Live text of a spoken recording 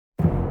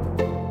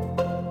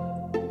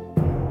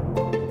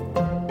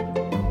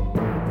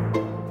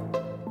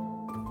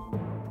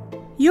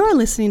You're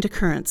listening to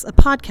Currents, a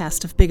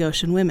podcast of Big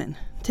Ocean Women.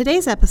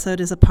 Today's episode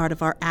is a part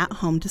of our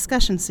at-home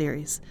discussion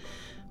series.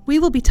 We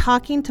will be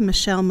talking to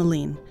Michelle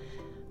Moline.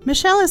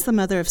 Michelle is the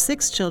mother of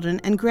 6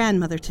 children and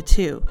grandmother to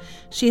 2.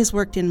 She has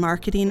worked in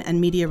marketing and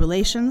media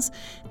relations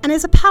and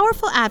is a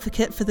powerful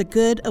advocate for the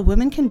good a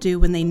woman can do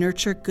when they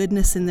nurture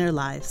goodness in their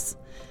lives.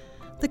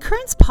 The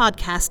Currents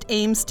podcast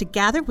aims to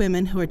gather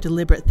women who are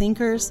deliberate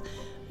thinkers,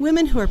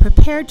 women who are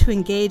prepared to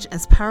engage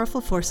as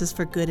powerful forces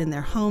for good in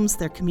their homes,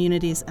 their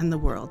communities, and the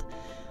world.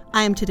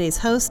 I am today's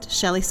host,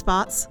 Shelley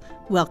Spots.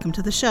 Welcome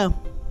to the show.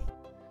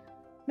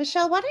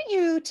 Michelle, why don't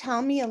you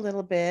tell me a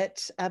little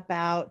bit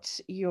about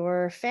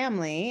your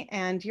family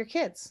and your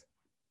kids?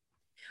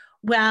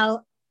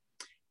 Well,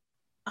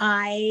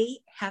 I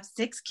have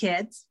 6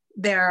 kids.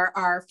 There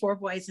are 4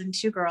 boys and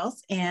 2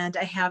 girls, and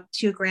I have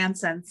 2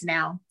 grandsons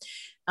now.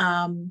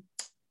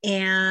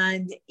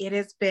 And it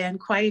has been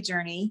quite a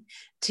journey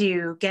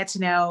to get to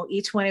know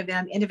each one of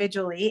them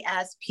individually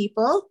as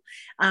people.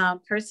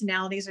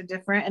 Personalities are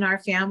different in our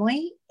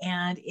family,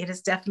 and it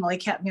has definitely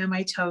kept me on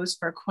my toes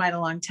for quite a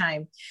long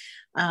time.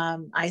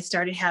 I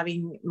started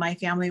having my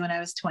family when I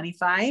was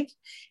 25,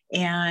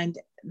 and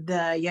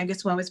the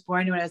youngest one was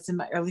born when I was in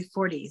my early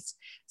 40s.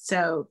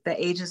 So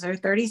the ages are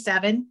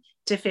 37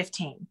 to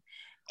 15.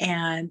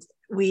 And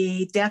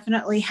we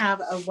definitely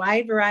have a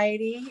wide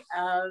variety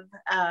of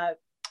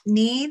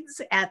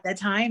needs at the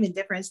time in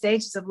different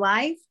stages of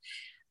life,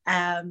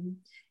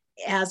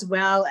 as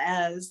well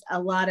as a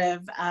lot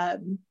of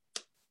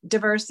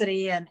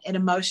diversity and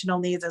emotional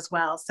needs as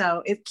well.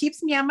 So it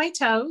keeps me on my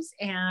toes,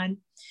 and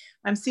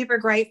I'm super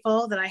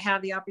grateful that I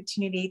have the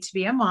opportunity to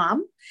be a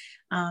mom.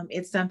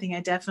 It's something I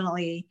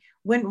definitely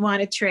wouldn't want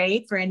to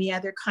trade for any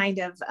other kind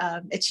of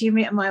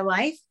achievement in my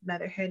life.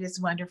 Motherhood is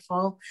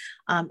wonderful,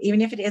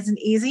 even if it isn't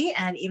easy,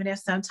 and even if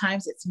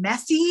sometimes it's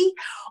messy,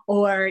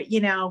 or,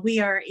 we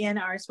are in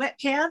our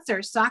sweatpants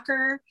or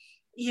soccer,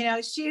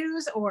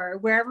 shoes, or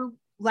wherever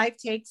life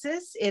takes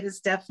us. It is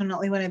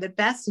definitely one of the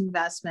best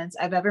investments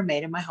I've ever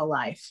made in my whole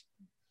life.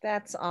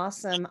 That's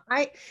awesome.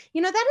 That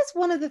is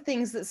one of the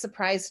things that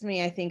surprised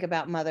me, I think,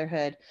 about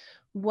motherhood,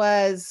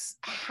 was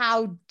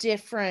how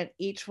different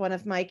each one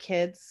of my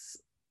kids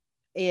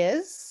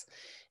is.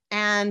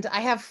 And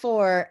I have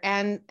 4,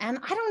 and I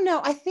don't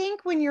know, I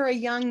think when you're a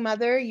young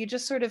mother, you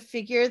just sort of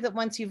figure that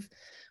once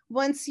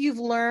you've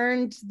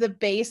learned the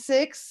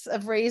basics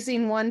of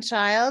raising one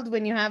child,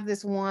 when you have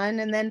this one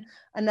and then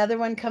another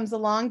one comes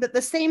along, that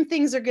the same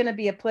things are going to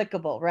be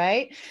applicable,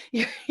 right?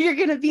 You're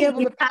going to be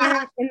able to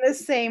parent in the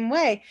same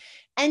way.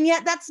 And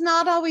yet that's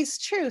not always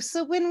true.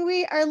 So when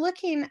we are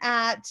looking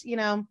at,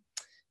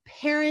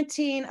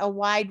 parenting a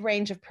wide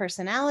range of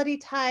personality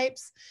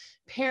types,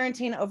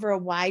 parenting over a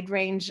wide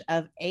range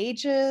of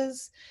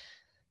ages,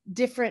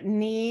 different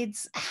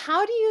needs,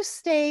 how do you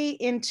stay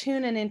in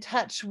tune and in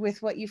touch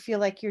with what you feel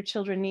like your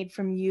children need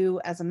from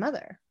you as a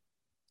mother?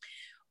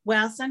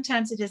 Well,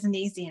 sometimes it isn't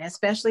easy, and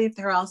especially if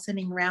they're all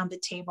sitting around the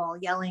table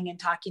yelling and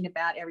talking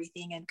about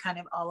everything and kind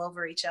of all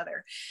over each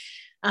other.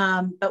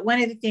 But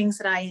one of the things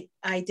that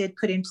I did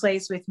put in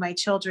place with my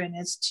children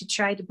is to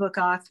try to book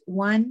off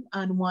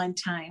one-on-one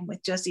time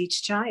with just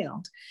each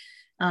child,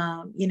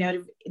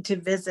 to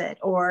visit.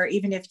 Or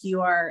even if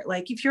you are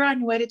if you're on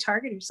your way to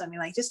Target or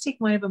something, just take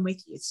one of them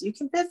with you so you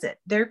can visit.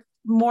 They're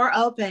more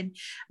open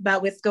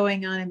about what's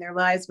going on in their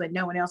lives when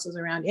no one else is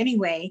around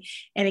anyway.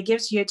 And it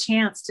gives you a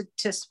chance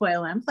to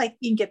spoil them. Like,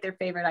 you can get their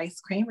favorite ice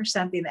cream or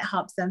something that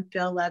helps them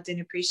feel loved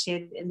and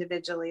appreciated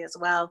individually as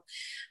well.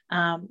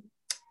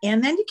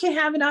 And then you can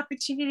have an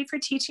opportunity for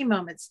teaching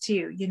moments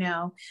too,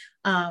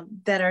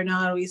 that are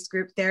not always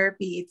group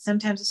therapy.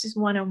 Sometimes it's just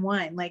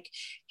one-on-one, like,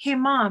 hey,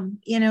 Mom,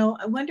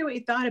 I wonder what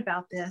you thought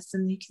about this.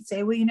 And you can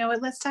say, well, you know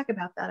what, let's talk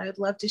about that. I would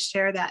love to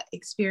share that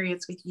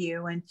experience with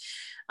you. And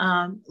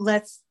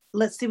let's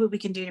see what we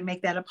can do to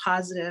make that a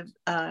positive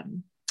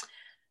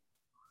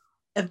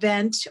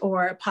event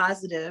or a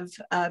positive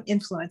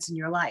influence in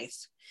your life.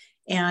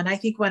 And I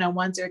think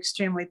one-on-ones are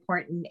extremely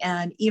important.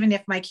 And even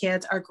if my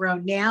kids are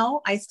grown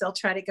now, I still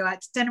try to go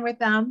out to dinner with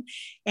them,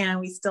 and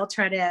we still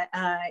try to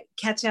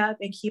catch up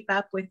and keep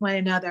up with one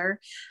another.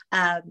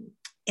 And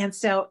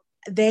so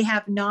they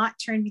have not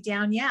turned me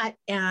down yet.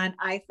 And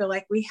I feel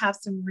like we have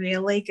some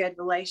really good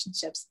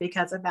relationships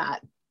because of that.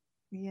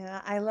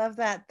 Yeah, I love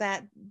that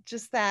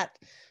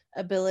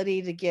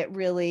ability to get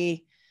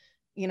really,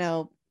 an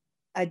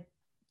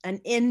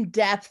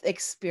in-depth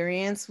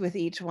experience with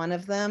each one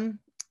of them.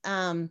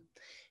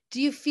 Do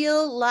you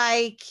feel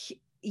like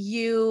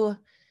you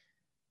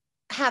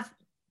have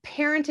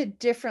parented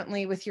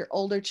differently with your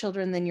older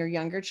children than your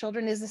younger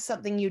children? Is this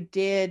something you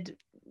did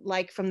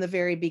from the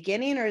very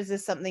beginning, or is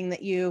this something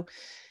that you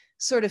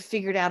sort of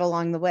figured out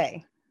along the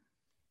way?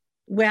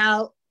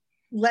 Well,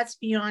 let's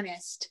be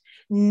honest.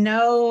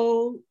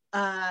 No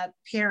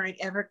parent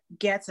ever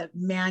gets a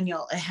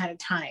manual ahead of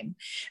time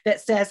that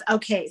says,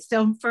 okay,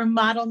 so for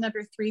model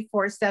number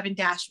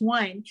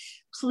 347-1,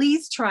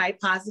 please try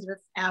positive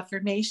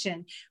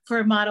affirmation.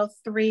 For model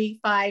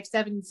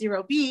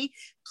 3570B,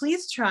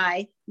 please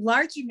try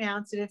large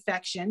amounts of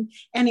affection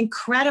and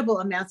incredible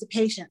amounts of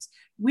patience.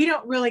 we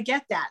don't really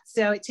get that.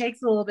 So it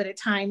takes a little bit of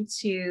time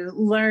to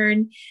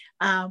learn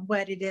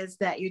what it is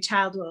that your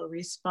child will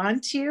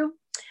respond to,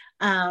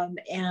 and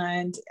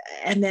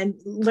then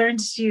learn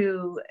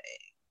to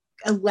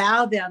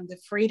allow them the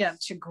freedom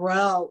to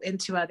grow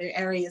into other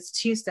areas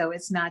too, so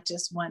it's not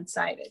just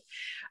one-sided.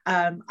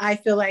 I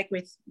feel like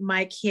with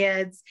my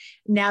kids,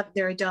 now that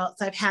they're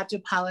adults, I've had to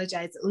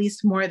apologize at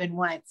least more than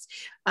once.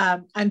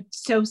 I'm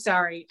so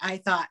sorry. I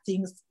thought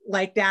things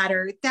like that,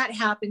 or that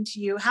happened to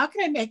you. How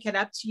can I make it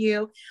up to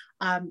you?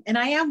 And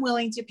I am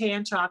willing to pay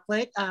in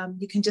chocolate.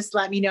 You can just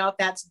let me know if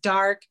that's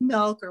dark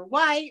milk or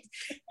white.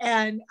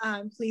 And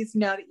please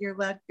know that you're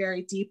loved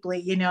very deeply.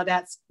 You know,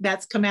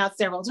 that's come out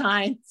several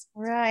times.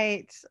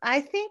 Right.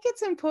 I think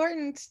it's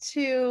important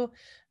to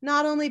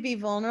not only be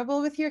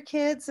vulnerable with your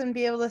kids and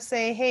be able to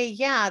say, hey,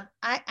 yeah,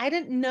 I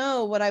didn't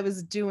know what I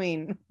was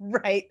doing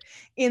right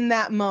in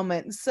that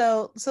moment.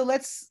 So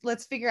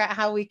let's figure out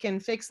how we can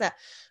fix that.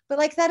 But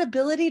like that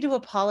ability to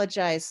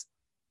apologize,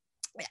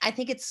 I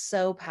think it's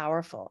so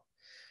powerful,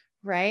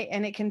 right?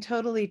 And it can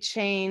totally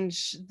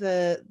change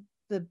the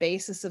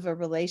basis of a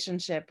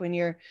relationship when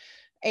you're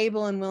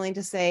able and willing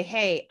to say,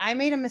 hey, I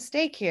made a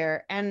mistake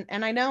here, and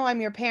I know I'm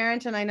your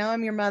parent, and I know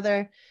I'm your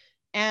mother,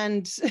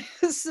 and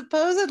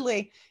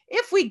supposedly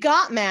if we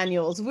got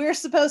manuals, we're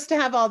supposed to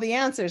have all the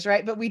answers,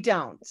 right? But we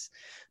don't.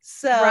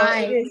 So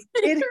Right.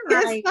 it is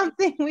Right.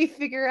 something we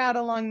figure out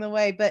along the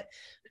way. But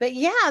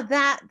yeah,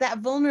 that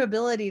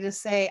vulnerability to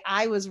say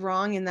I was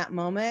wrong in that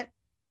moment,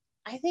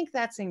 I think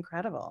that's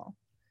incredible.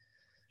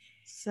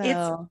 it's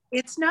So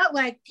it's not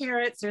like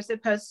parents are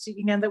supposed to,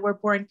 you know, that we're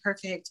born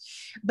perfect,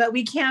 but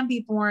we can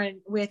be born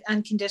with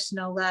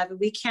unconditional love, and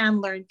we can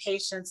learn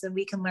patience, and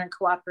we can learn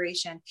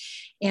cooperation.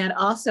 And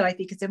also I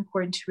think it's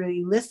important to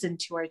really listen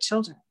to our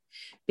children,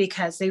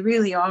 because they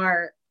really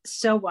are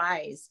so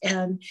wise,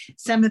 and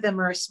some of them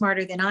are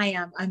smarter than I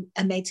am,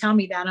 and they tell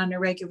me that on a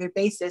regular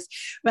basis.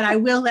 But I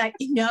will let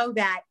you know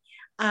that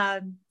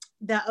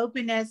the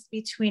openness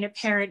between a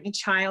parent and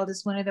child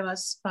is one of the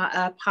most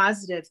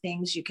positive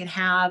things you can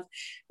have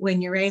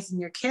when you're raising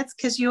your kids,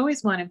 because you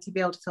always want them to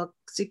be able to feel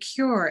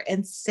secure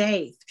and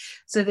safe,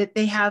 so that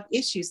they have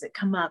issues that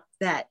come up,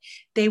 that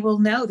they will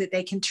know that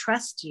they can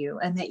trust you,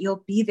 and that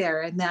you'll be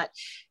there, and that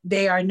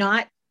they are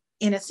not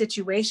in a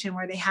situation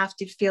where they have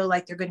to feel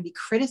like they're going to be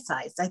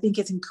criticized. I think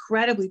it's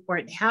incredibly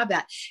important to have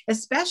that,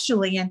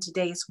 especially in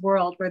today's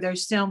world where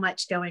there's so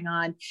much going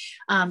on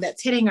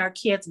that's hitting our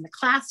kids in the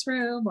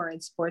classroom, or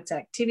in sports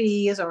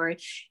activities, or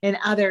in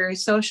other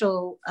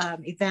social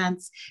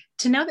events,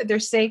 to know that they're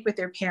safe with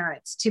their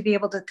parents, to be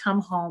able to come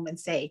home and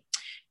say,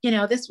 you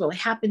know, this really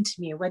happened to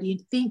me. What do you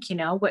think? You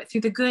know, what,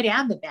 through the good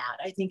and the bad.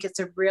 I think it's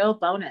a real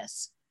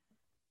bonus.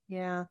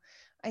 yeah,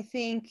 I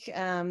think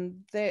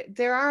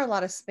there are a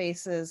lot of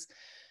spaces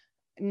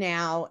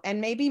now,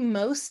 and maybe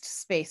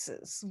most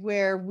spaces,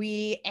 where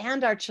we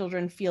and our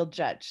children feel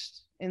judged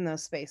in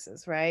those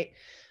spaces, right?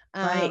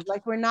 Right.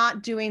 Like we're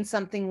not doing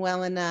something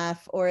well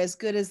enough, or as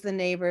good as the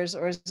neighbors,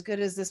 or as good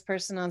as this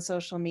person on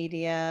social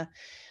media,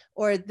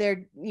 or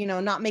they're, you know,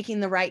 not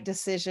making the right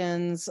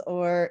decisions,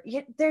 or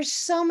there's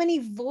so many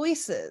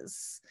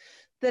voices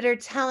that are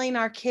telling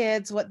our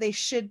kids what they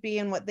should be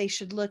and what they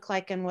should look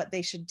like and what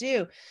they should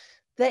do,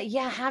 that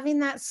yeah, having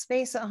that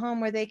space at home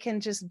where they can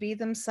just be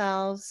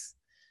themselves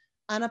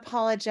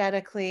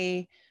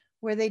unapologetically,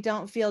 where they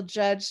don't feel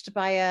judged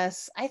by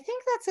us, I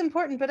think that's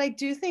important. But I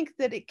do think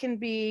that it can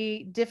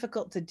be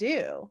difficult to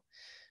do,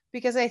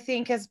 because I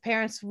think as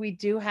parents, we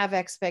do have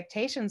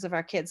expectations of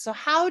our kids. So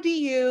how do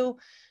you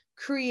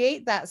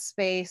create that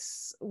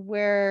space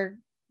where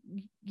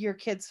your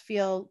kids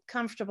feel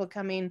comfortable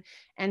coming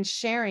and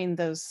sharing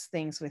those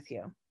things with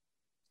you?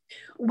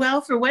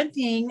 Well, for one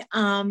thing,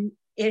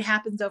 it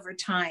happens over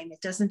time.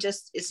 It doesn't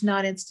just, it's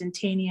not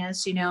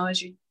instantaneous, you know,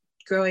 as you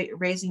grow,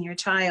 raising your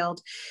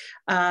child.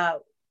 Uh,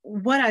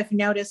 what I've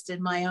noticed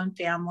in my own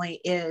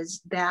family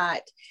is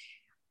that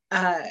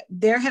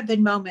there have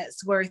been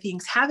moments where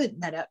things haven't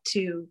met up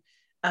to,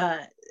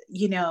 uh,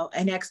 you know,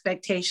 an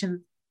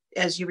expectation,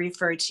 as you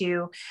refer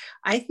to.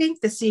 I think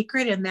the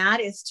secret in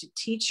that is to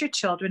teach your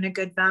children a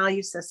good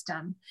value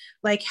system,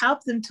 like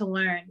help them to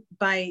learn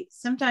by,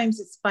 sometimes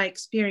it's by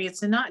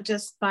experience and not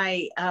just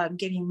by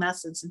giving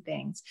lessons and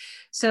things.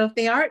 So if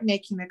they aren't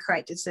making the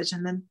correct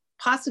decision, then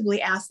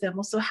possibly ask them,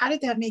 well, so how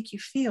did that make you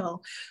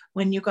feel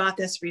when you got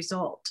this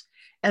result?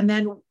 And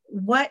then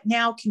what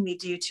now can we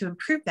do to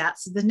improve that,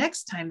 so the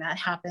next time that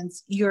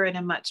happens, you're in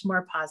a much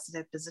more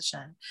positive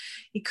position?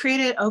 You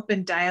create an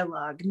open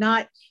dialogue,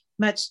 not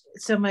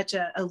so much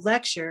a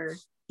lecture,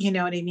 you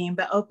know what I mean,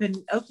 but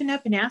open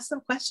up and ask them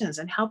questions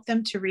and help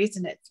them to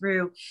reason it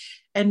through,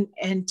 and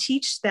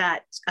teach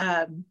that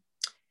that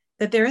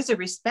there is a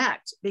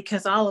respect,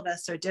 because all of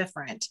us are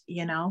different,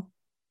 you know.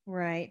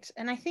 Right.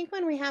 And I think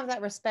when we have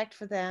that respect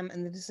for them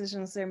and the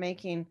decisions they're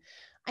making,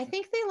 I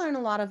think they learn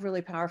a lot of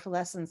really powerful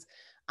lessons.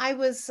 I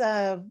was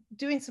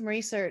doing some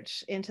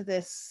research into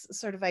this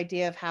sort of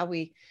idea of how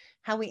we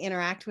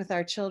interact with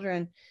our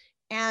children,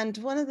 and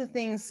one of the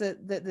things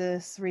that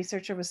this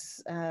researcher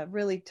was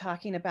really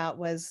talking about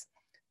was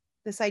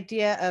this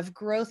idea of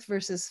growth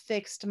versus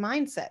fixed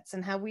mindsets,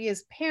 and how we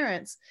as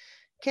parents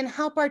can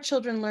help our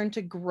children learn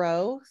to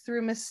grow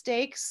through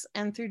mistakes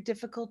and through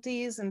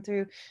difficulties and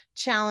through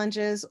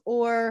challenges,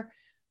 or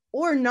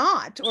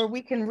not, or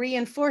we can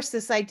reinforce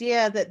this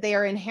idea that they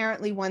are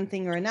inherently one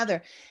thing or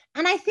another.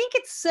 And I think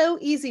it's so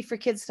easy for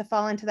kids to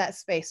fall into that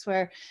space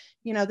where,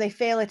 they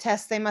fail a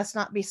test, they must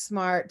not be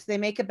smart, they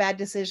make a bad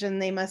decision,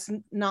 they must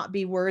not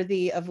be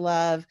worthy of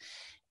love.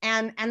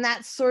 And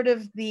that's sort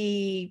of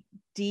the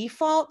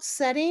default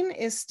setting,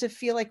 is to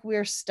feel like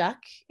we're stuck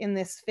in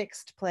this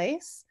fixed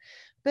place.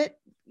 But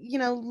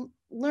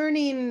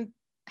learning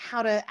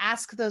how to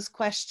ask those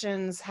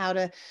questions, how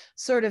to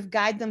sort of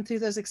guide them through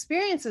those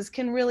experiences,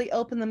 can really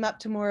open them up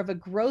to more of a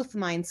growth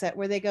mindset,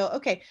 where they go,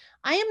 okay,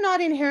 I am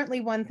not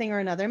inherently one thing or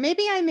another.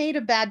 Maybe I made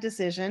a bad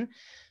decision.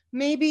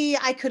 Maybe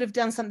I could have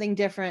done something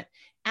different,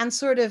 and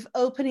sort of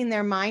opening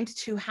their mind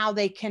to how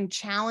they can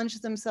challenge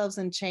themselves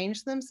and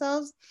change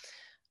themselves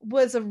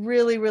was a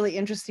really, really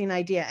interesting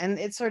idea. And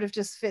it sort of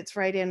just fits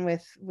right in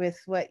with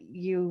what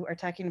you are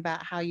talking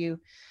about, how you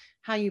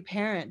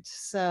parent.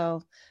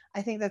 So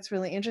I think that's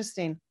really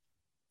interesting.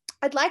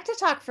 I'd like to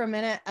talk for a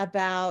minute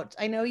about,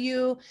 I know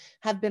you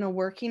have been a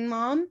working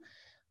mom.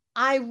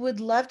 I would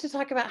love to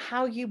talk about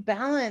how you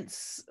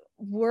balance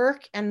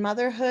work and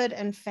motherhood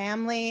and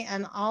family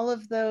and all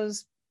of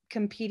those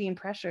competing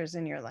pressures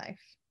in your life.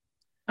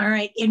 All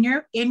right. In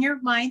your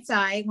mind's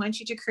eye, I want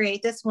you to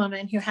create this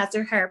woman who has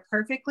her hair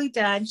perfectly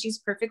done. She's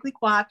perfectly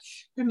coiffed.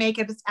 Her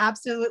makeup is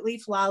absolutely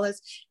flawless.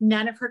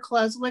 None of her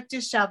clothes look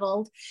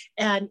disheveled.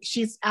 And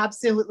she's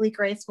absolutely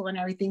graceful in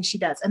everything she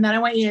does. And then I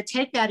want you to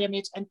take that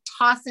image and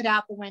toss it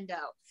out the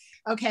window.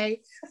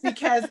 Okay.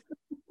 Because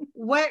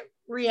what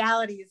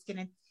reality is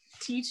going to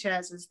teach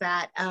us is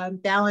that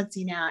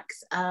balancing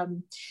acts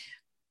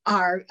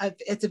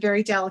it's a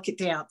very delicate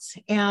dance.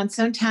 And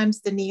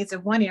sometimes the needs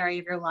of one area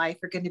of your life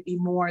are going to be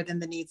more than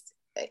the needs,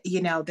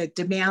 the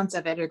demands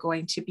of it are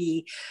going to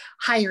be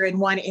higher in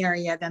one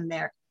area than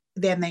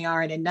they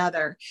are in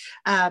another.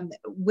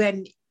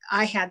 When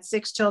I had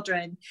 6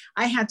 children,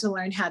 I had to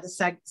learn how to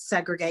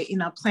segregate,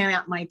 plan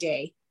out my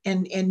day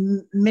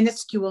in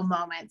minuscule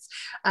moments.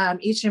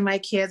 Each of my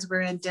kids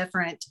were in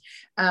different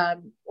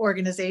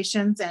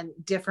organizations and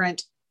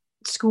different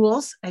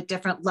schools at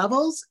different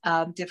levels,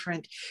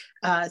 different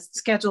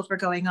schedules were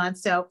going on.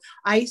 So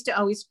I used to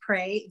always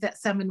pray that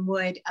someone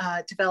would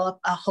develop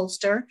a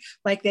holster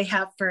like they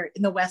have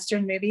in the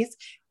Western movies.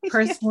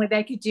 Personally,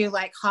 they could do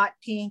like hot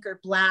pink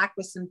or black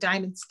with some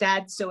diamond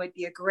studs. So it'd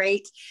be a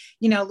great,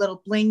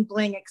 little bling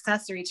bling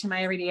accessory to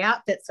my everyday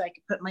outfit. So I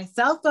could put my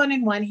cell phone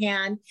in one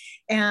hand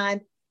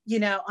and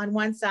on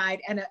one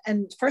side,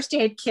 and first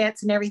aid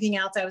kits and everything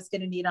else I was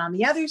going to need on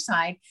the other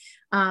side.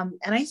 And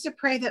I used to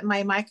pray that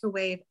my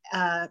microwave,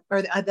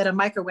 that a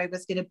microwave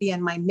was going to be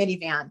in my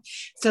minivan,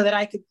 so that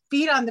I could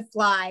feed on the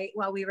fly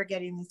while we were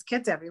getting these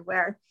kids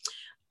everywhere.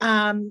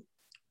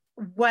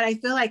 What I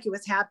feel like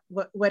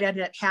what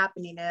ended up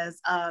happening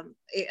is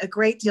a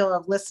great deal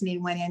of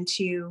listening went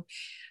into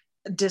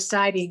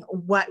deciding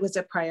what was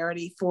a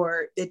priority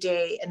for the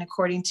day, and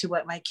according to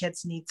what my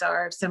kids' needs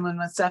are. If someone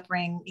was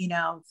suffering,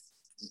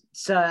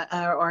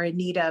 or in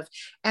need of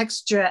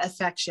extra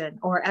affection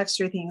or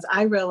extra things,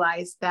 I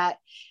realized that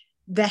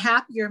the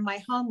happier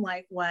my home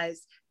life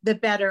was, the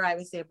better I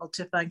was able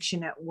to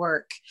function at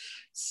work.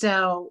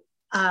 So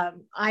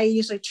I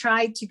usually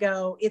tried to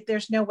go, if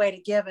there's no way to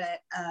give it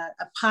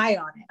a pie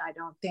on it, I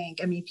don't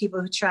think. I mean,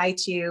 people who try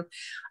to,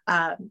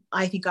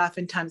 I think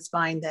oftentimes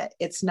find that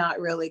it's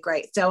not really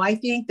great. So I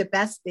think the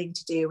best thing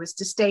to do is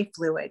to stay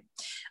fluid.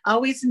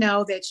 Always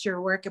know that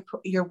your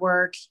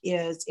work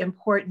is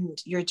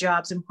important. Your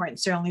job's important.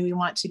 Certainly we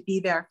want to be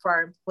there for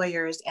our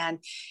employers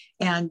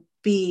and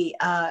be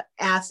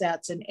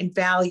assets and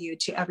value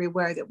to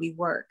everywhere that we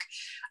work.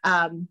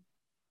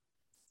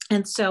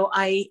 And so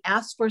I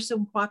asked for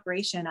some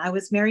cooperation. I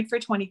was married for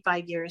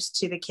 25 years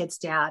to the kid's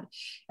dad,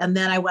 and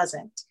then I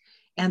wasn't.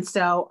 And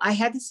so I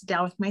had to sit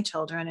down with my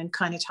children and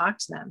kind of talk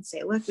to them and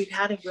say, look, we've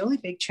had a really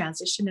big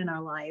transition in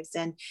our lives,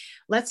 and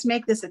let's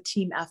make this a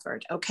team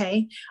effort.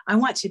 Okay. I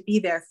want to be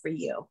there for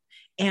you.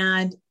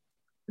 And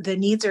the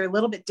needs are a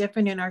little bit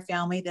different in our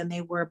family than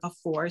they were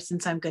before,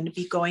 since I'm going to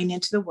be going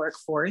into the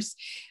workforce,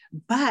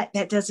 but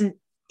that doesn't,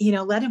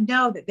 let them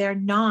know that they're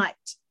not,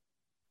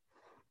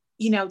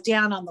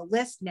 down on the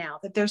list now,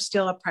 that they're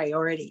still a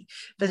priority,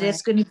 but right.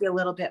 It's going to be a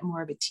little bit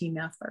more of a team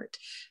effort,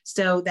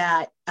 so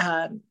that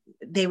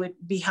they would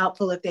be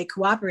helpful if they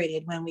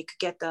cooperated when we could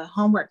get the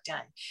homework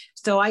done.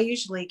 So I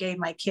usually gave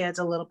my kids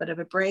a little bit of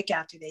a break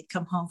after they'd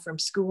come home from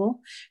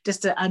school,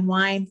 just to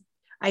unwind.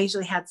 I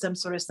usually had some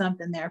sort of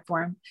something there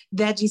for them,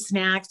 veggie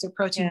snacks or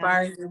protein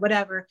bars or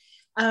whatever.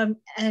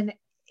 And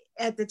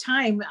at the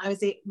time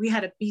we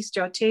had a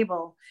bistro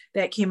table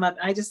that came up.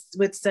 I just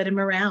would set them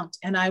around,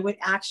 and I would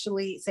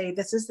actually say,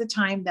 this is the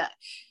time that,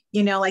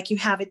 like you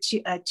have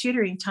a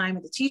tutoring time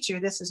with the teacher,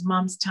 this is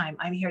mom's time.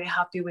 I'm here to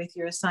help you with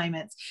your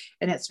assignments.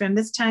 And it's from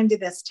this time to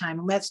this time.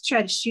 And let's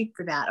try to shoot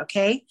for that.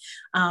 Okay.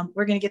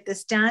 We're going to get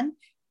this done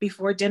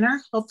before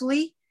dinner,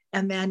 hopefully.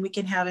 and then we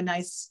can have a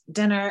nice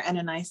dinner and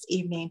a nice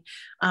evening.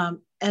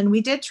 And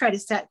we did try to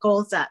set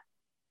goals up,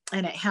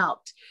 and it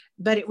helped,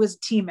 but it was a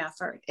team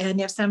effort. And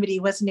if somebody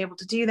wasn't able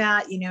to do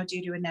that,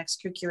 due to an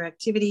extracurricular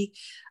activity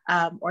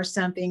or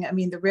something, I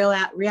mean, the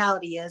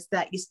reality is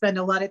that you spend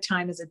a lot of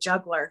time as a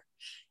juggler,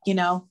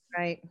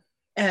 right.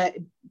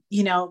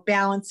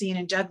 Balancing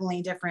and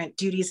juggling different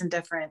duties and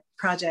different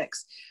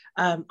projects.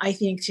 I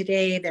think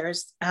today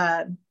there's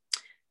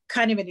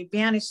kind of an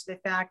advantage to the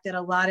fact that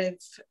a lot of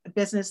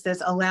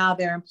businesses allow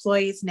their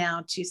employees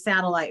now to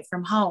satellite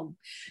from home.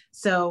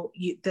 So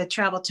the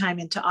travel time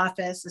into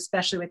office,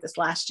 especially with this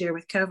last year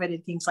with COVID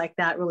and things like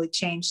that, really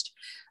changed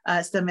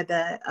some of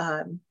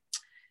the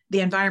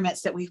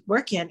environments that we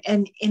work in.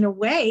 And in a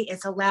way,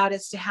 it's allowed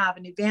us to have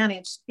an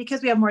advantage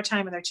because we have more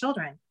time with our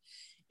children.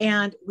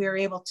 And we're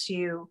able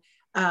to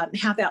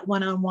have that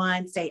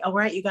one-on-one, say, all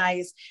right, you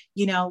guys,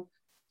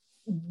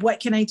 what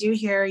can I do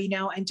here,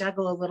 and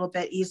juggle a little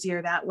bit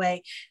easier that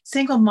way.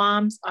 Single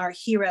moms are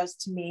heroes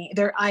to me.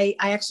 I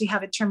actually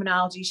have a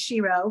terminology,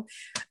 shero,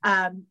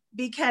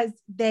 because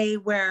they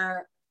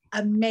were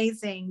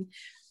amazing,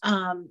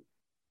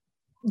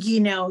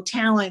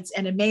 talents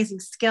and amazing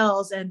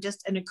skills and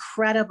just an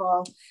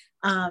incredible,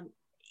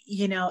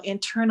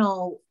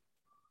 internal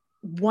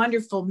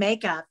wonderful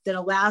makeup that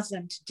allows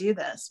them to do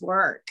this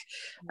work.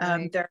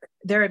 Right.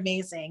 They're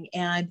amazing.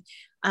 And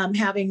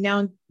having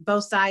known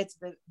both sides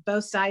of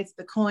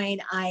the coin,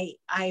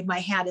 my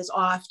hat is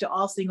off to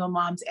all single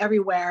moms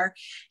everywhere.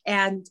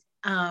 And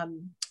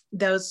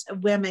those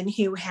women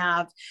who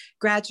have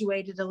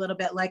graduated a little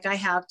bit like I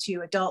have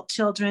to adult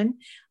children,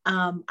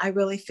 I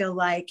really feel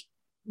like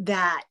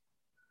that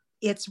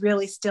it's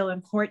really still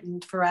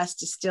important for us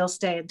to still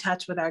stay in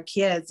touch with our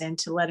kids and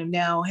to let them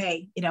know,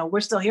 hey,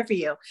 we're still here for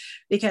you,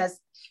 because,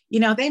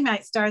 they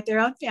might start their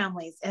own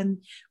families. And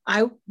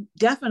I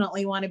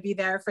definitely want to be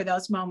there for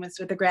those moments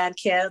with the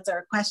grandkids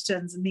or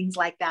questions and things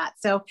like that.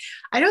 So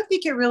I don't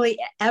think it really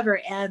ever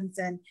ends.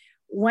 And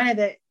one of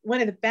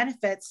the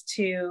benefits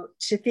to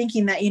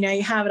thinking that,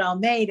 you have it all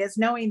made is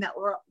knowing that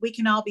we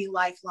can all be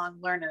lifelong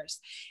learners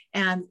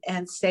and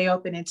stay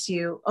open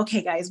into,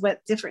 okay, guys,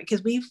 what's different?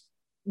 Because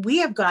we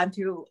have gone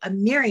through a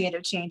myriad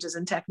of changes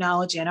in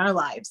technology in our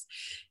lives,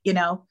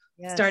 yes.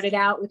 Started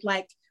out with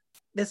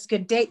this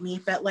could date me,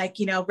 but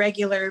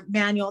regular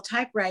manual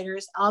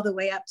typewriters all the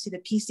way up to the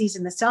PCs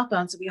and the cell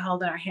phones that we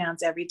hold in our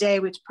hands every day,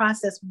 which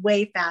process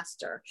way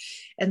faster.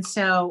 And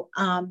so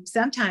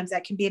sometimes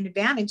that can be an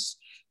advantage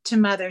to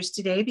mothers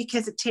today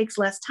because it takes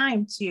less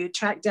time to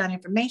track down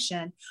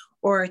information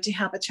or to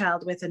help a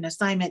child with an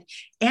assignment,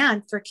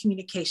 and for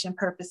communication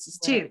purposes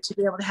too, right. To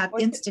be able to have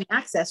instant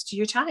access to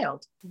your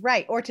child.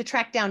 Right. Or to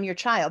track down your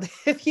child.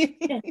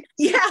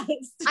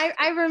 Yes.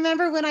 I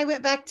remember when I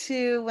went back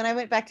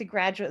to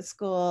graduate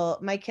school,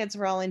 my kids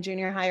were all in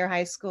junior high or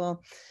high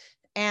school,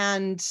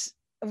 and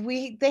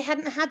they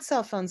hadn't had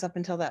cell phones up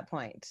until that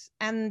point.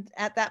 And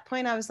at that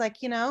point I was like,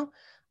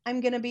 I'm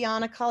going to be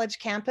on a college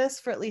campus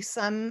for at least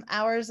some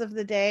hours of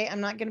the day. I'm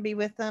not going to be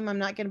with them. I'm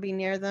not going to be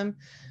near them.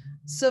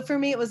 So for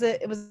me, it was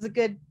a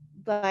good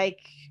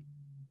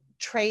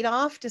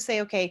trade-off to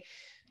say, okay,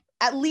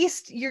 at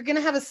least you're going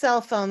to have a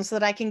cell phone so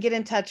that I can get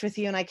in touch with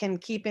you and I can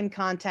keep in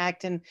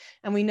contact and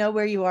we know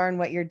where you are and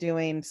what you're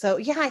doing. So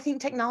yeah, I think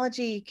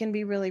technology can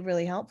be really,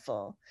 really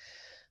helpful.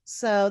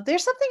 So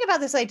there's something about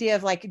this idea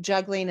of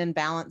juggling and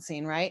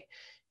balancing, right?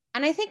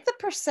 And I think the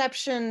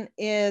perception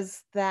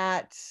is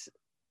that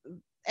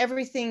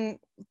everything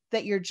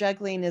that you're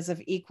juggling is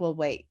of equal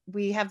weight.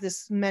 We have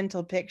this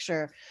mental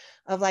picture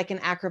of an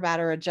acrobat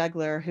or a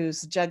juggler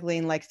who's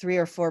juggling 3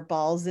 or 4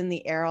 balls in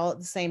the air all at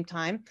the same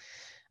time.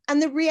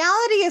 And the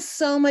reality is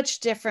so much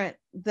different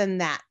than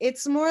that.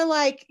 It's more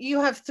like you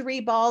have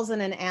 3 balls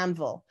and an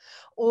anvil,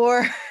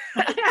 or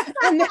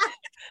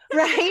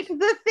right?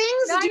 The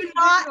things do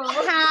not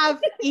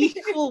have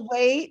equal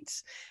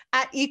weight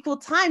at equal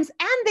times,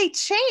 and they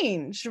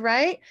change,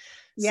 right?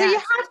 Yes. So you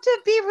have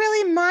to be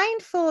really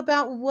mindful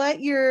about what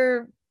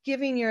you're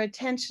giving your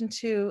attention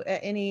to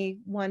at any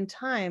one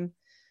time.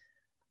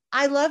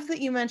 I love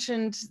that you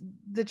mentioned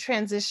the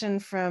transition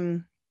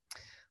from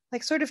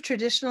sort of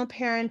traditional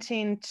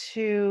parenting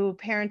to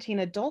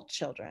parenting adult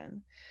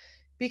children,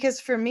 because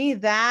for me,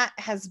 that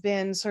has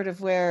been sort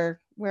of where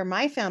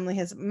my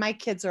family my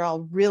kids are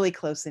all really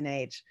close in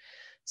age.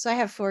 So I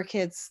have 4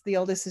 kids. The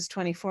oldest is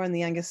 24 and the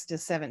youngest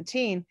is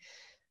 17.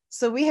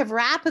 So we have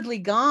rapidly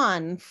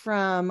gone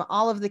from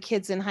all of the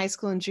kids in high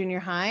school and junior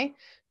high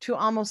to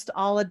almost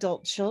all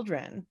adult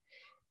children.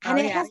 And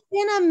it has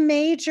been a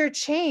major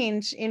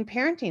change in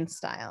parenting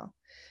style.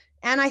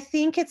 And I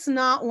think it's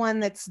not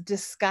one that's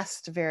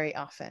discussed very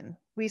often.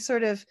 We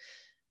sort of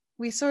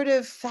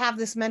have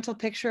this mental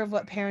picture of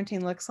what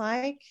parenting looks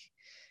like,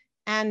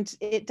 and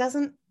it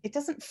doesn't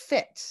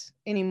fit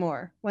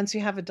anymore once you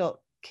have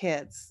adult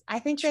kids. I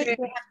think that they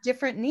have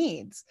different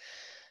needs.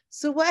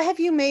 So what have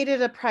you made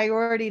it a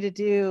priority to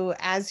do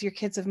as your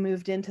kids have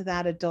moved into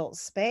that adult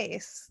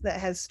space that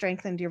has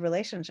strengthened your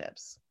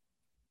relationships?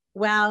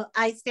 Well,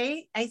 I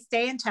stay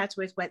in touch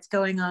with what's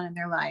going on in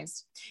their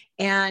lives.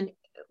 And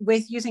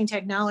with using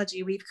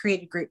technology, we've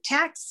created group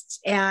texts,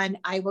 and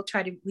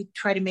we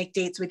try to make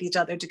dates with each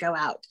other to go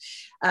out,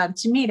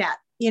 to meet up,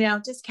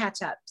 just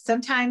catch up.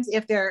 Sometimes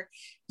if they're,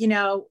 you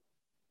know,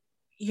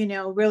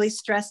 really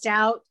stressed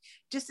out,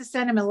 just to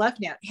send them a love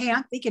note. Hey,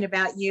 I'm thinking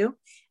about you,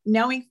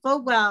 knowing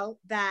full well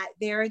that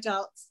they're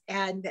adults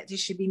and that they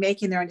should be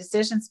making their own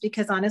decisions,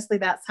 because honestly,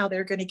 that's how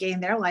they're going to gain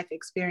their life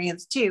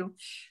experience too.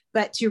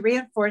 But to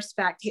reinforce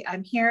fact, hey,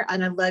 I'm here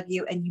and I love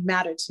you and you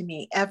matter to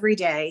me every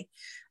day,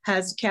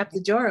 has kept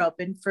the door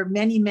open for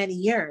many, many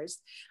years.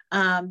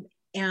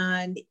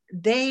 And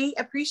they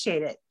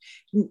appreciate it.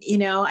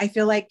 I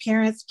feel like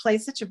parents play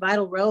such a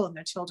vital role in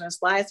their children's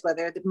lives,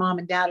 whether the mom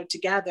and dad are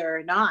together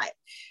or not,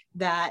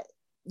 that,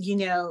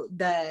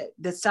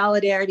 the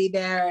solidarity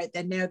there,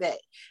 they know that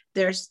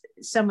there's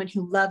someone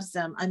who loves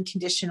them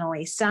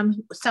unconditionally,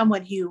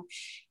 someone who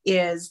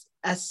is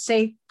a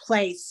safe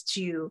place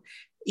to,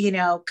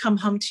 come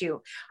home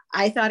to.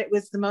 I thought it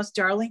was the most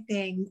darling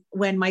thing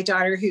when my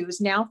daughter,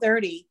 who's now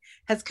 30,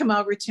 has come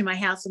over to my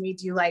house, and we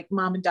do like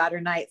mom and daughter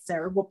nights,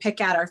 or we'll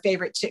pick out our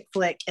favorite chick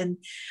flick and,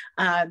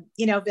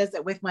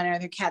 visit with one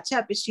another, catch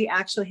up. But she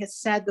actually has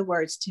said the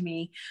words to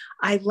me,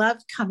 I love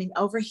coming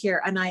over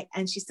here.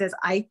 And she says,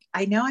 I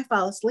know I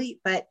fall asleep,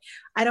 but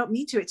I don't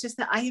mean to. It's just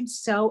that I am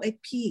so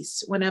at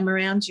peace when I'm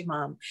around you,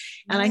 Mom.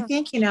 And I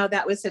think,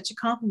 that was such a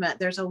compliment.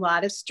 There's a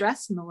lot of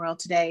stress in the world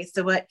today.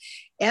 So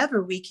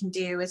whatever we can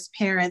do as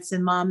parents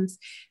and moms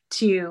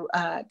to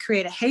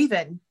create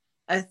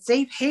a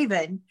safe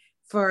haven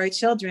for our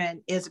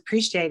children is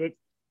appreciated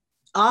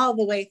all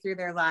the way through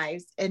their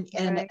lives, and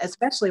Right.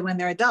 especially when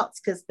they're adults,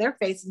 because they're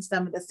facing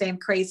some of the same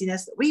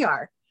craziness that we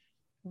are.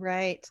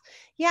 Right.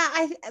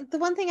 Yeah. The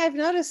one thing I've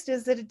noticed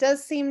is that it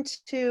does seem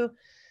to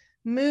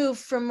move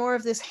from more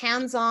of this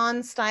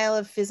hands-on style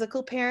of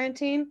physical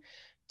parenting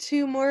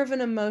to more of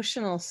an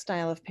emotional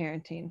style of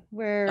parenting,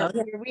 where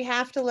we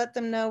have to let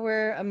them know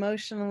we're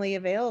emotionally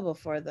available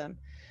for them.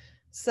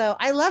 So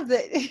I love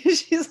that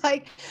she's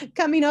like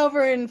coming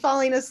over and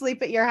falling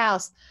asleep at your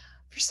house.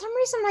 For some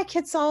reason, my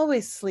kids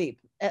always sleep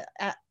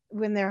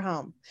when they're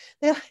home.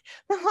 They're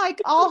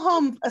like all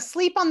home,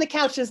 asleep on the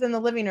couches in the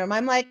living room.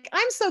 I'm like,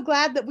 I'm so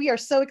glad that we are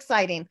so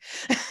exciting.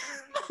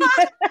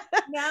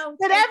 No,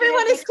 that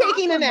everyone is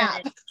taking a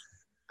nap.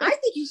 I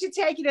think you should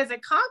take it as a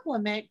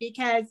compliment,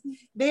 because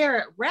they are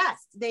at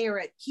rest. They are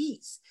at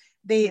peace.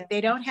 They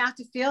don't have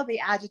to feel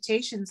the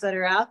agitations that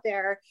are out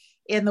there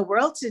in the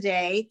world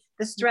today,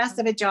 the stress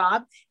of a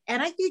job.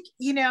 And I think,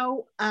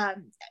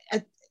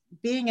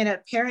 being a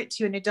parent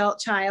to an adult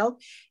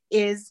child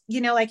is,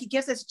 it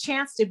gives us a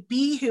chance to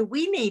be who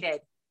we needed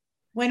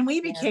when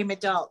we became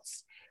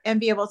adults, and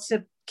be able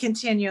to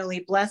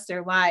continually bless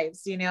their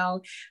lives.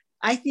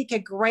 I think a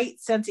great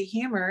sense of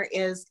humor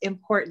is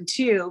important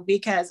too,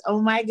 because,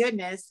 oh my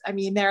goodness, I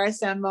mean, there are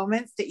some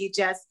moments that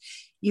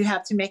you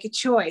have to make a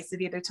choice of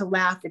either to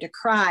laugh or to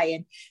cry,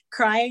 and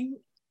crying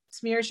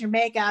smears your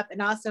makeup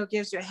and also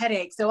gives you a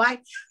headache. So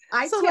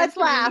let's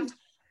laugh.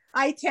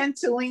 I tend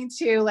to lean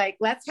to like,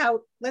 let's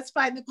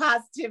find the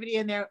positivity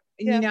in there,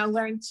 and,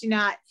 learn to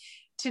not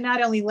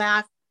only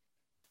laugh,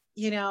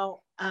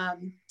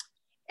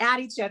 at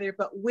each other,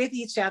 but with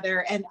each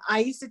other. And I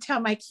used to tell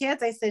my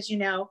kids, I said,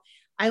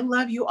 I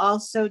love you all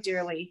so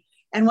dearly.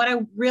 And what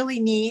I really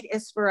need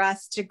is for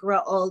us to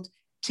grow old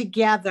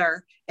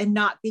together and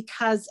not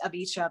because of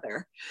each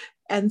other.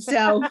 And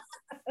so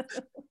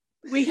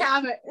we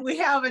have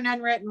an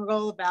unwritten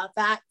rule about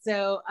that.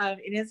 So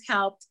it has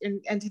helped,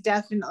 and to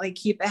definitely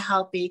keep a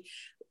healthy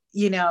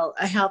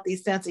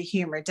sense of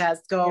humor does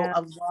go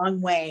a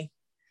long way.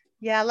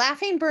 Yeah,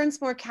 laughing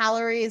burns more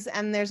calories,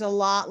 and there's a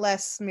lot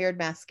less smeared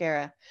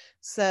mascara.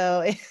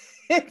 So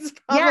it's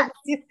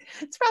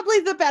probably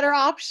the better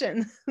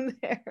option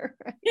there.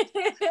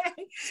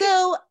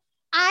 So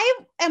I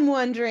am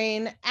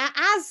wondering,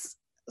 as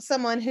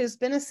someone who's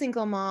been a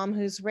single mom,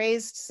 who's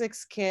raised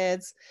 6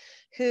 kids,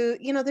 who,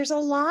 there's a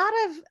lot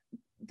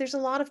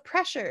of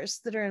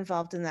pressures that are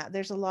involved in that.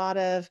 There's a lot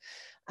of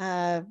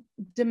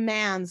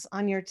demands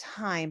on your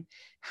time.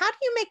 How do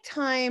you make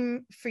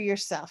time for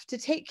yourself to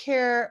take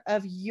care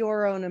of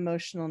your own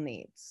emotional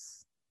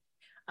needs?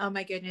 Oh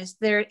my goodness,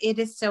 it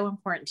is so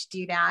important to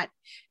do that.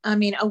 I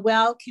mean, a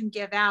well can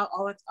give out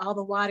all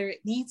the water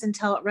it needs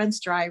until it runs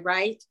dry,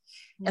 right?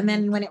 Mm-hmm. And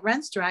then when it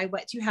runs dry,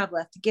 what do you have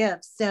left to give?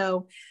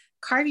 So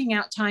carving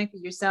out time for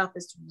yourself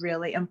is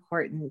really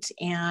important.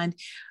 And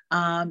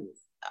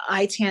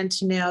I tend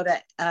to know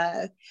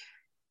that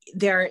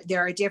there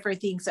are different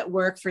things that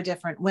work for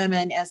different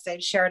women, as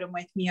they've shared them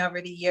with me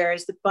over the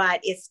years, but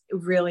it's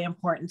really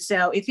important.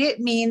 So if it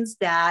means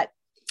that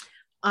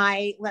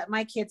I let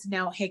my kids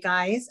know, hey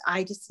guys,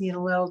 I just need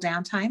a little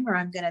downtime, or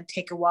I'm going to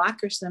take a walk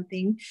or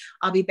something,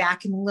 I'll be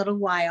back in a little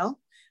while.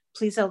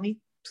 Please only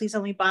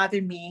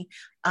bother me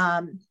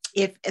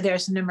if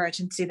there's an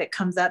emergency that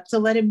comes up, to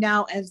let them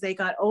know as they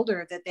got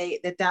older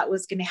that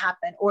was going to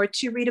happen, or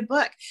to read a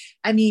book.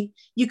 I mean,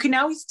 you can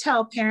always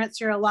tell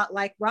parents are a lot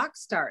like rock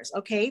stars,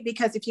 okay?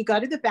 Because if you go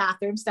to the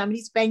bathroom,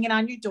 somebody's banging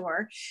on your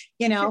door,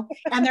 you know,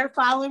 and they're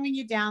following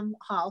you down the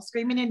hall,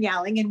 screaming and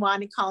yelling and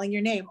wanting, calling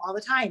your name all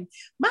the time.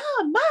 Mom,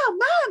 mom,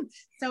 mom.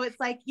 So it's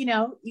like, you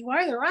know, you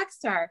are the rock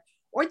star,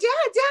 or dad,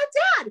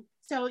 dad, dad.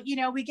 So, you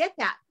know, we get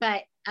that.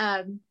 But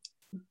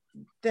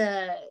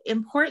the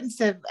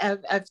importance of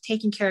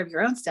taking care of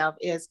your own self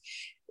is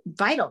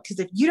vital, because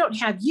if you don't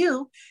have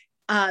you,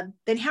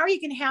 then how are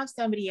you going to have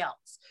somebody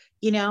else,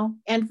 you know?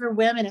 And for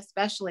women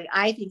especially,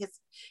 I think it's,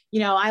 you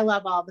know, I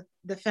love all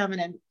the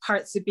feminine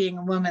parts of being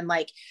a woman,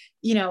 like,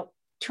 you know,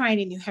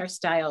 trying a new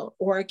hairstyle,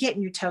 or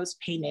getting your toes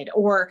painted,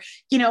 or,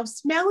 you know,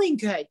 smelling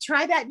good,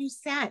 try that new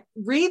scent,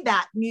 read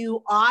that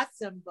new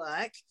awesome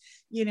book,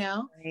 you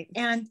know, Right.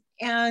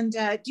 and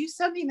do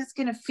something that's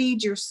going to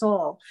feed your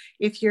soul.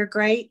 If you're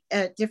great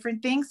at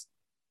different things,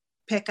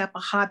 pick up a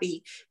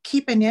hobby,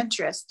 keep an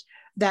interest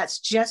that's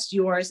just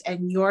yours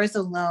and yours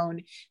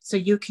alone, so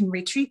you can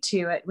retreat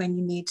to it when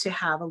you need to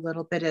have a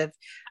little bit of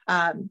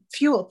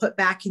fuel put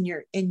back in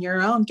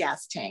your own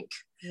gas tank.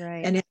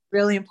 Right. And it's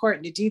really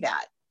important to do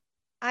that.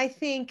 I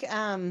think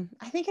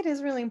it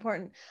is really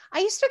important. I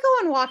used to go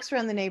on walks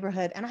around the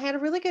neighborhood, and I had a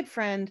really good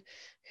friend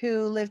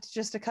who lived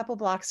just a couple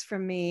blocks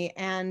from me,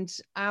 and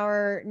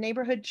our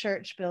neighborhood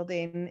church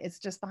building is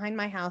just behind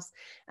my house.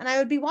 And I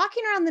would be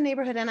walking around the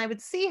neighborhood, and I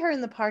would see her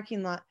in the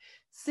parking lot,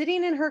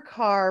 sitting in her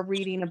car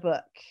reading a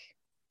book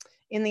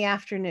in the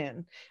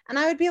afternoon. And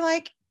I would be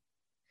like,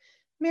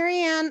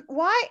 Marianne,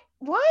 why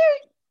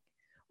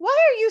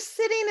are you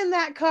sitting in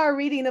that car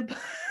reading a book?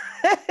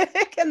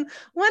 And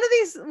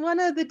one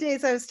of the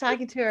days I was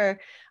talking to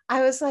her,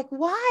 I was like,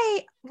 why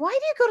do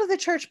you go to the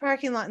church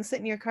parking lot and sit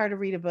in your car to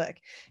read a book?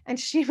 And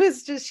she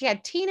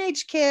had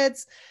teenage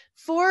kids,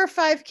 4 or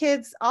 5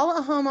 kids, all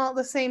at home all at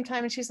the same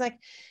time. And she's like,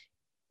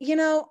 you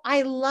know,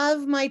 I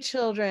love my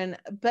children,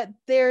 but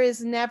there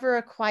is never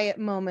a quiet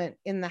moment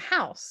in the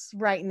house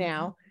right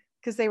now,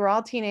 because they were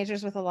all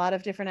teenagers with a lot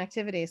of different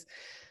activities.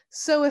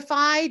 So if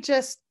I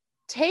just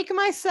take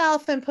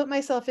myself and put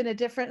myself in a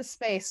different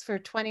space for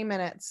 20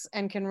 minutes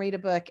and can read a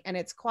book and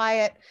it's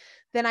quiet,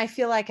 then I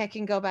feel like I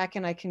can go back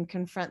and I can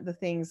confront the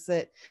things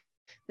that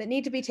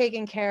need to be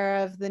taken care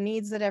of, the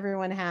needs that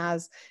everyone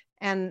has.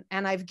 And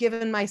I've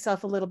given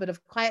myself a little bit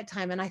of quiet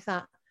time. And I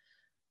thought,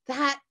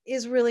 that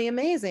is really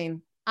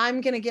amazing. I'm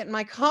going to get in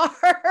my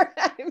car.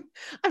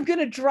 I'm going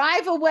to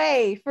drive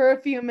away for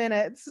a few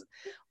minutes.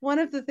 One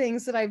of the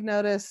things that I've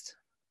noticed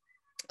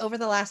over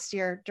the last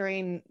year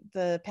during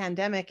the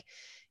pandemic,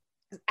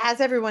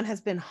 as everyone has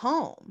been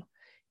home,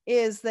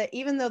 is that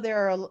even though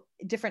there are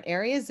different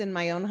areas in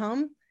my own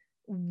home,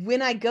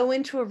 when I go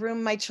into a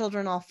room, my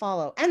children all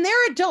follow. And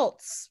they're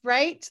adults,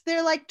 right?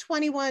 They're like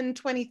 21,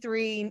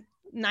 23,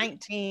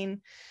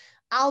 19.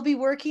 I'll be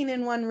working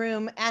in one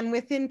room, and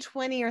within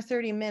 20 or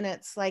 30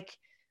 minutes, like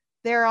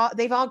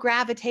they've all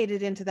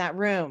gravitated into that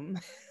room.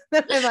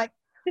 Then I'm like,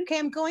 okay,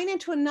 I'm going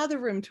into another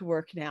room to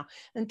work now.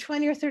 And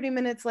 20 or 30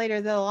 minutes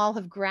later, they'll all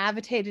have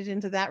gravitated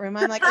into that room.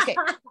 I'm like, okay,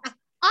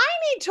 I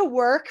need to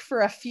work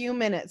for a few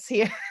minutes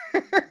here.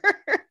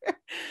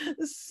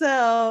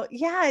 So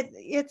yeah,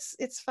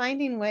 it's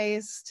finding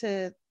ways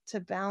to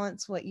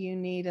balance what you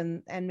need,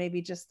 and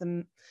maybe just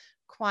the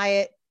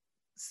quiet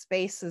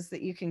spaces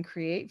that you can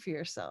create for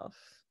yourself.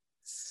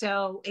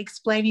 So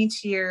explaining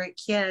to your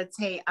kids,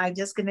 hey, I'm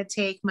going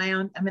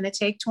to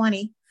take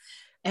 20,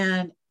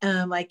 and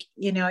like,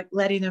 you know,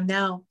 letting them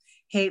know,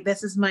 hey,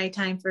 this is my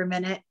time for a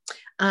minute.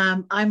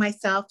 I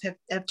myself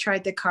have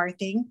tried the car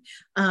thing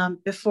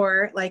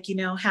before, like, you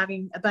know,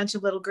 having a bunch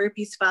of little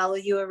groupies follow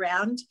you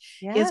around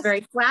is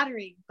very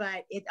flattering,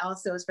 but it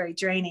also is very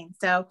draining.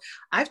 So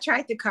I've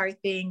tried the car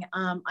thing.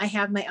 I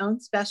have my own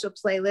special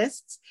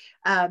playlists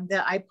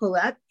that I pull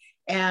up,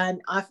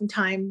 and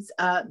oftentimes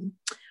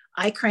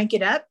I crank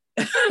it up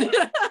to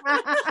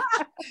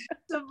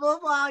full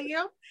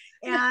volume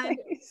and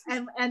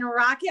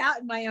rock out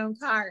in my own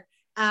car.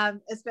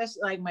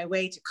 Especially like my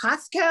way to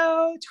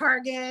Costco,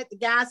 Target, the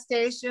gas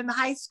station, the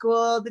high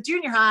school, the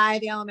junior high,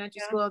 the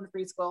elementary school, and the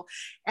preschool.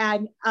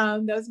 And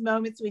those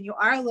moments when you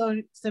are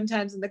alone,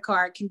 sometimes in the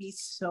car, can be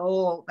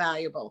so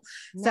valuable.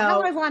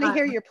 Now I want to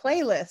hear your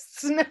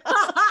playlists. I'm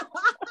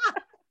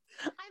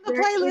a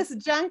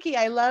playlist junkie.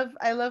 I love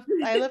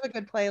a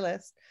good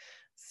playlist.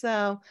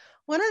 So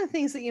one of the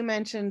things that you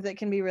mentioned that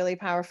can be really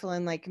powerful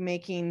in like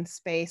making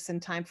space and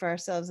time for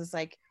ourselves is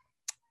like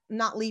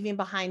not leaving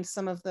behind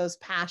some of those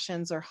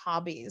passions or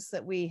hobbies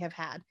that we have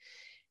had.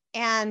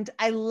 And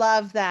I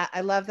love that.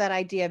 I love that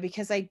idea,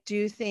 because I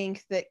do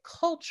think that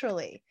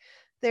culturally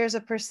there's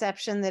a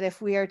perception that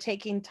if we are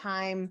taking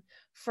time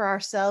for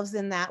ourselves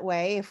in that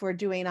way, if we're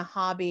doing a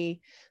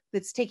hobby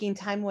that's taking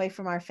time away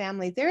from our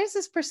family, there is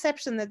this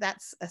perception that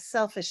that's a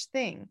selfish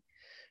thing,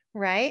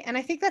 right? And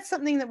I think that's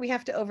something that we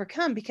have to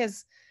overcome,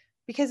 because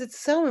it's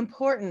so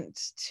important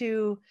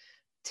to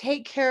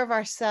take care of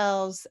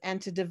ourselves and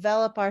to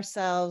develop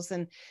ourselves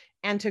and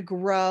to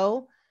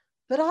grow,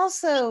 but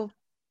also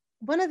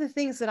one of the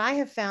things that I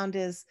have found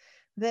is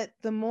that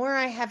the more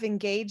I have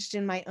engaged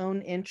in my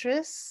own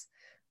interests,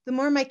 the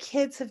more my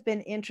kids have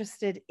been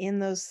interested in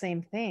those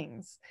same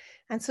things.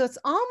 And so it's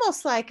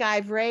almost like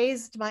I've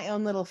raised my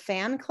own little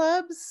fan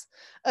clubs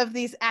of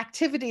these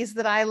activities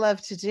that I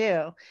love to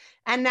do.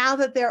 And now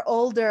that they're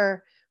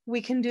older,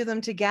 we can do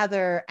them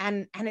together.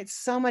 And it's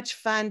so much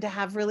fun to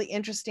have really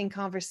interesting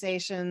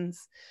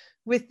conversations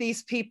with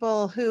these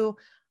people who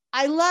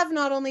I love,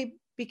 not only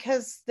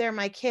because they're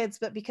my kids,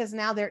 but because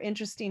now they're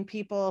interesting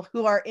people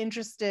who are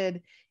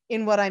interested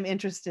in what I'm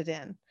interested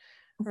in.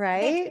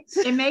 Right?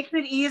 It makes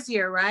it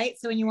easier, right?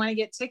 So when you want to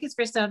get tickets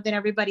for something,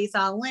 everybody's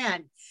all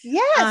in.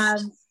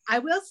 Yes. I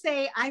will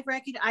say I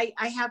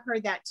have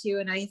heard that too,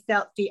 and I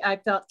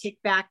felt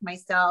kicked back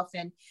myself,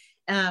 and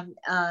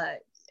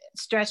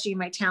stretching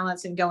my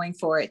talents and going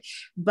for it.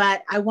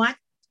 But I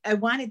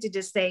wanted to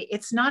just say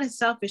it's not a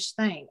selfish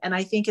thing, and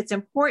I think it's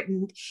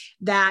important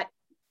that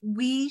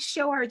we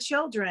show our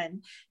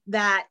children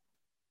that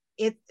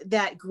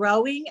that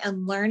growing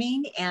and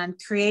learning and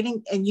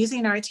creating and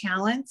using our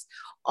talents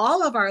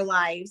all of our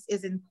lives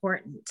is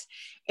important.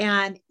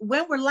 And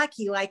when we're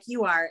lucky like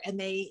you are, and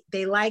they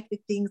like the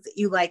things that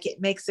you like,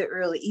 it makes it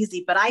really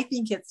easy. But I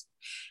think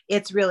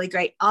it's really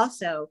great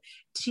also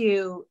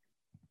to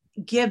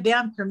give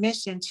them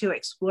permission to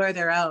explore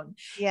their own.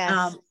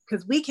 Yes.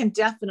 Because we can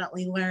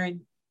definitely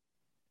learn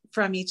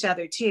from each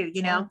other too,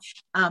 you know.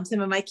 Some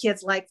of my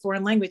kids like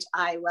foreign language.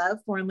 I love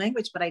foreign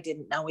language, but I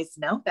didn't always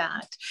know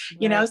that.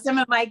 You know, some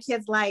of my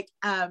kids like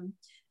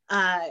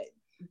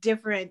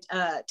different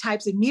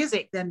types of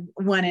music than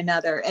one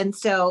another, and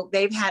so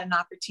they've had an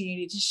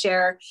opportunity to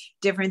share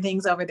different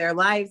things over their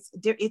lives.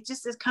 It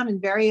just has come in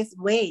various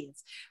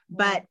ways,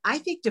 but I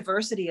think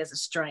diversity is a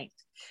strength.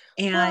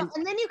 And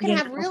then you can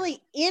have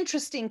really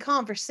interesting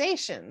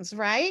conversations,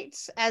 right?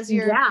 As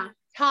you're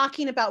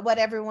talking about what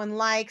everyone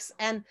likes.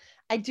 And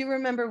I do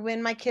remember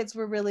when my kids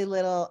were really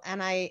little,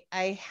 and I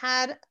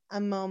had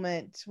a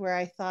moment where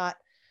I thought,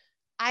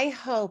 I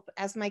hope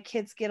as my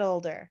kids get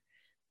older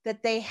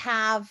that they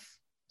have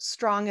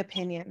strong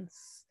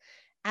opinions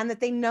and that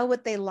they know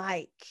what they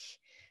like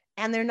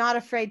and they're not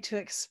afraid to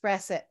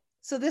express it.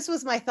 So this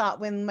was my thought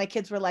when my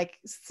kids were like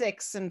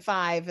 6 and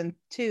 5 and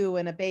 2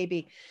 and a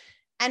baby.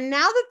 And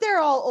now that they're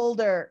all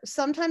older,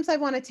 sometimes I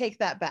want to take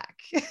that back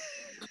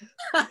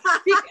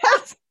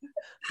because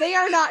they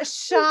are not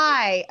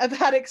shy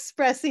about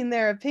expressing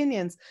their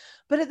opinions.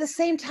 But at the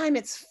same time,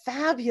 it's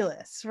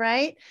fabulous,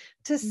 right?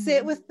 To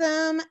sit with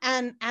them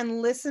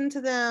and listen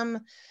to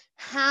them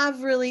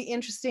have really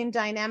interesting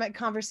dynamic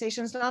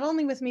conversations, not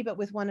only with me, but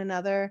with one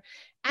another,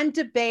 and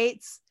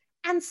debates,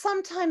 and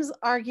sometimes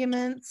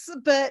arguments,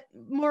 but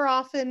more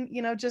often,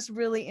 you know, just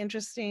really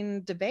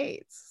interesting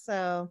debates.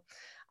 So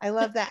I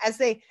love that as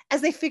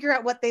they figure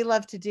out what they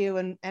love to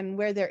do and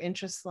where their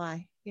interests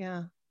lie.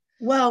 Yeah.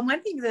 Well,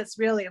 one thing that's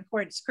really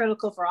important, it's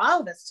critical for all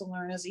of us to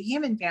learn as a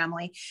human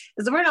family,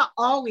 is that we're not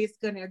always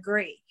going to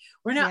agree.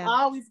 We're not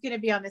always going to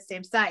be on the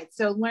same side.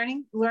 So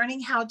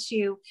learning how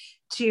to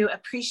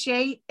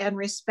appreciate and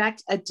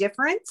respect a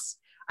difference,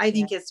 I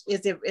think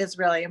is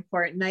really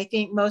important. And I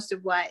think most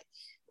of what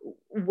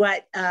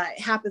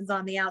happens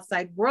on the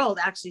outside world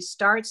actually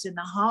starts in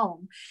the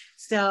home.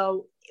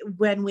 So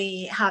when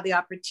we have the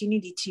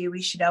opportunity to,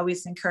 we should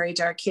always encourage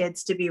our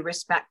kids to be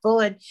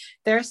respectful. And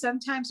there are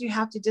sometimes you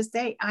have to just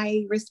say,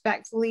 I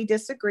respectfully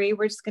disagree.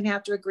 We're just going to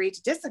have to agree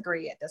to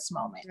disagree at this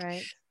moment,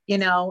 right? You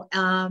know,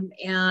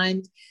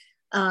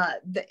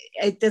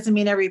 it doesn't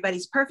mean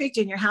everybody's perfect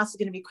and your house is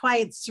going to be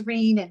quiet,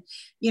 serene, and,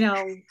 you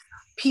know,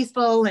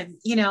 peaceful and,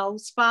 you know,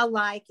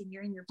 spa-like, and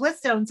you're in your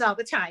bliss zones all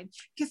the time,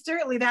 because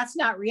certainly that's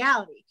not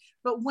reality.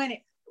 But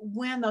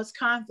when those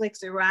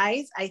conflicts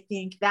arise, I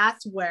think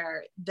that's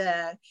where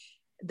the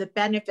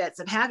benefits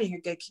of having a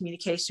good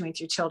communication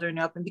with your children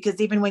open, because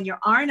even when you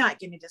are not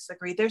going to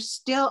disagree, they're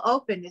still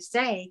open to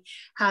say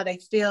how they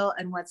feel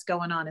and what's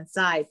going on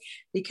inside,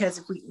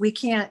 because we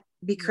can't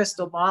be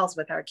crystal balls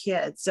with our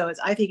kids. So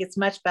I think it's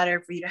much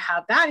better for you to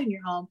have that in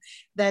your home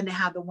than to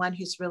have the one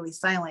who's really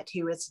silent,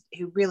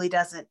 who really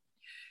doesn't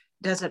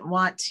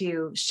want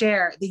to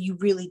share, that you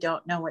really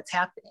don't know what's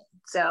happening.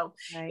 So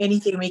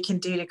anything we can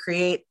do to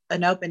create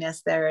an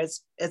openness there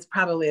is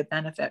probably a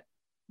benefit.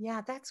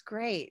 Yeah, that's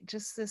great.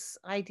 Just this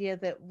idea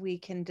that we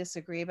can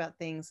disagree about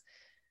things,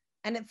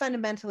 and it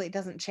fundamentally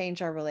doesn't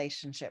change our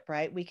relationship,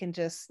 right? We can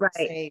just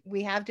say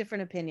we have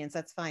different opinions.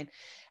 That's fine.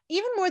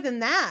 Even more than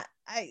that,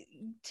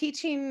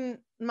 teaching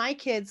my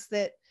kids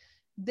that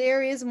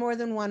there is more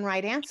than one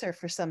right answer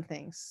for some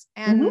things.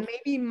 And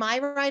maybe my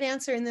right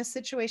answer in this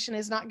situation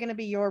is not going to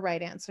be your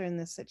right answer in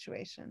this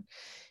situation.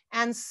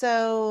 And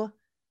so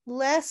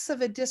less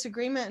of a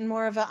disagreement and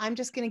more of a, I'm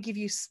just going to give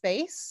you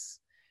space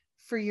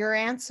for your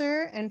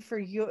answer and for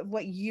you,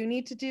 what you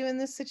need to do in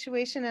this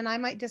situation. And I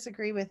might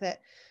disagree with it,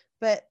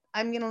 but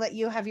I'm going to let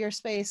you have your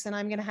space and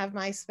I'm going to have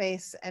my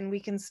space, and we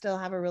can still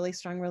have a really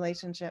strong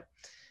relationship.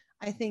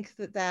 I think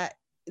that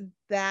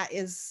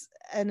is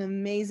an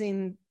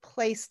amazing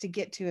place to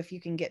get to if you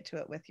can get to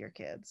it with your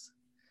kids.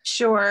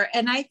 Sure.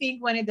 And I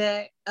think one of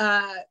the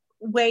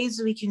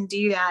ways we can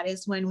do that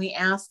is when we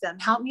ask them,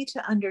 help me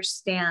to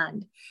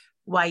understand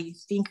why you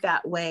think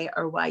that way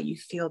or why you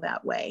feel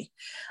that way.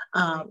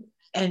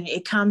 And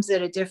it comes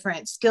at a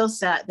different skill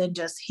set than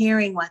just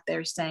hearing what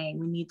they're saying.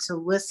 We need to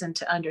listen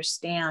to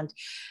understand.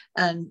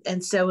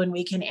 And so when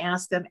we can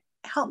ask them,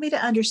 help me to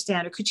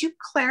understand, or could you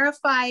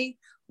clarify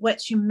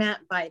what you meant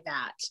by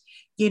that?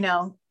 You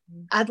know,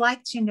 I'd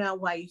like to know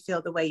why you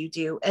feel the way you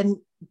do. And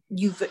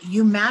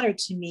you matter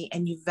to me,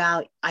 and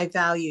I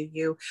value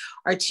you,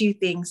 are two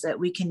things that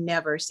we can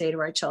never say to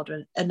our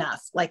children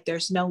enough. Like,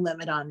 there's no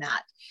limit on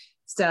that.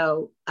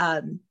 So,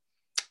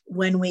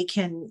 when we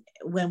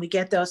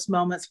get those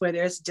moments where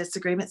there's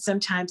disagreement,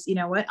 sometimes, you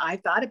know what, I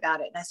thought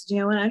about it and I said, you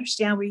know what, I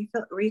understand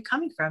where you're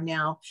coming from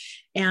now.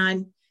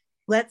 And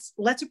let's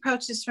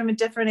approach this from a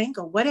different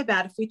angle. What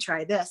about if we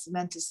try this? And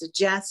then to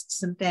suggest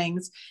some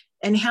things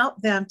and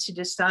help them to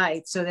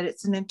decide, so that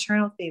it's an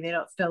internal thing. They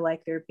don't feel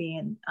like they're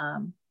being,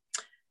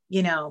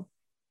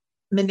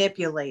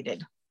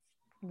 manipulated.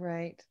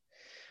 Right.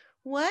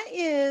 What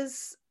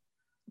is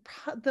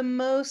the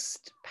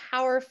most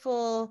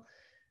powerful,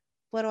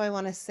 what do I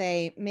want to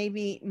say,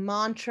 maybe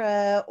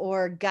mantra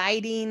or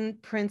guiding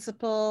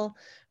principle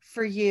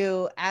for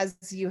you as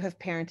you have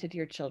parented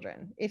your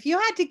children? If you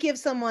had to give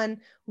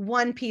someone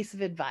one piece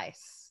of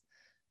advice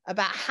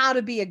about how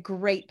to be a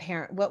great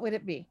parent, what would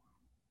it be?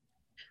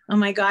 Oh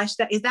my gosh,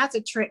 that's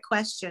a trick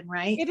question,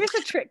 right? It is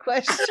a trick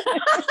question.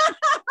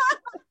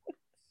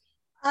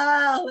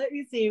 Oh, let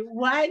me see.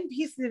 One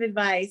piece of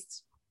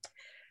advice.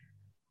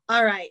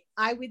 All right.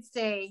 I would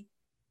say,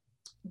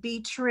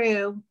 be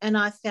true and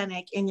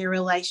authentic in your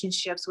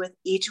relationships with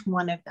each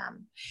one of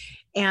them,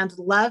 and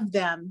love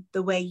them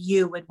the way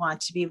you would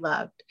want to be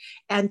loved,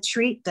 and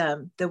treat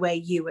them the way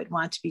you would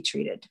want to be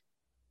treated.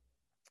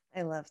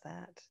 I love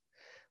that.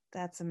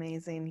 That's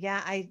amazing.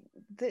 Yeah,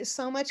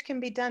 so much can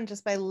be done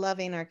just by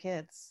loving our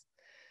kids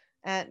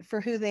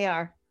for who they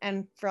are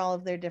and for all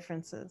of their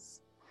differences.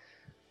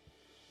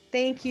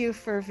 Thank you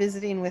for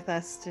visiting with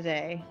us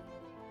today.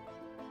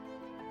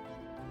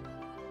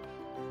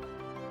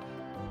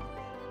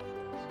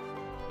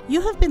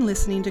 You have been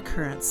listening to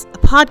Currents, a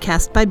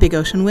podcast by Big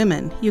Ocean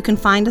Women. You can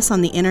find us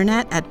on the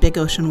internet at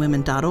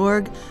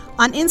bigoceanwomen.org,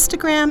 on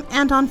Instagram,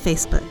 and on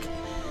Facebook.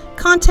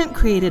 Content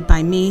created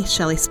by me,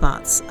 Shelley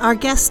Spots. Our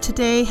guest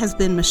today has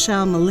been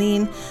Michelle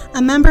Moline,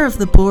 a member of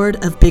the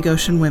board of Big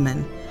Ocean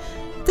Women.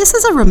 This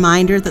is a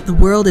reminder that the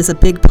world is a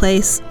big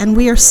place and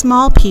we are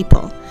small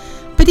people.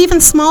 But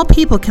even small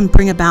people can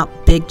bring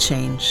about big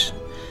change.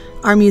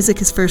 Our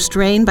music is First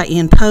Rain by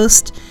Ian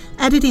Post.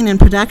 Editing and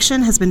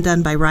production has been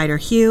done by Ryder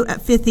Hugh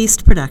at Fifth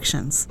East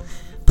Productions.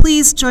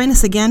 Please join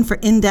us again for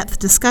in-depth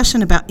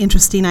discussion about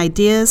interesting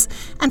ideas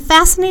and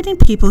fascinating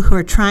people who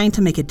are trying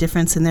to make a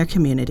difference in their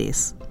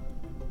communities.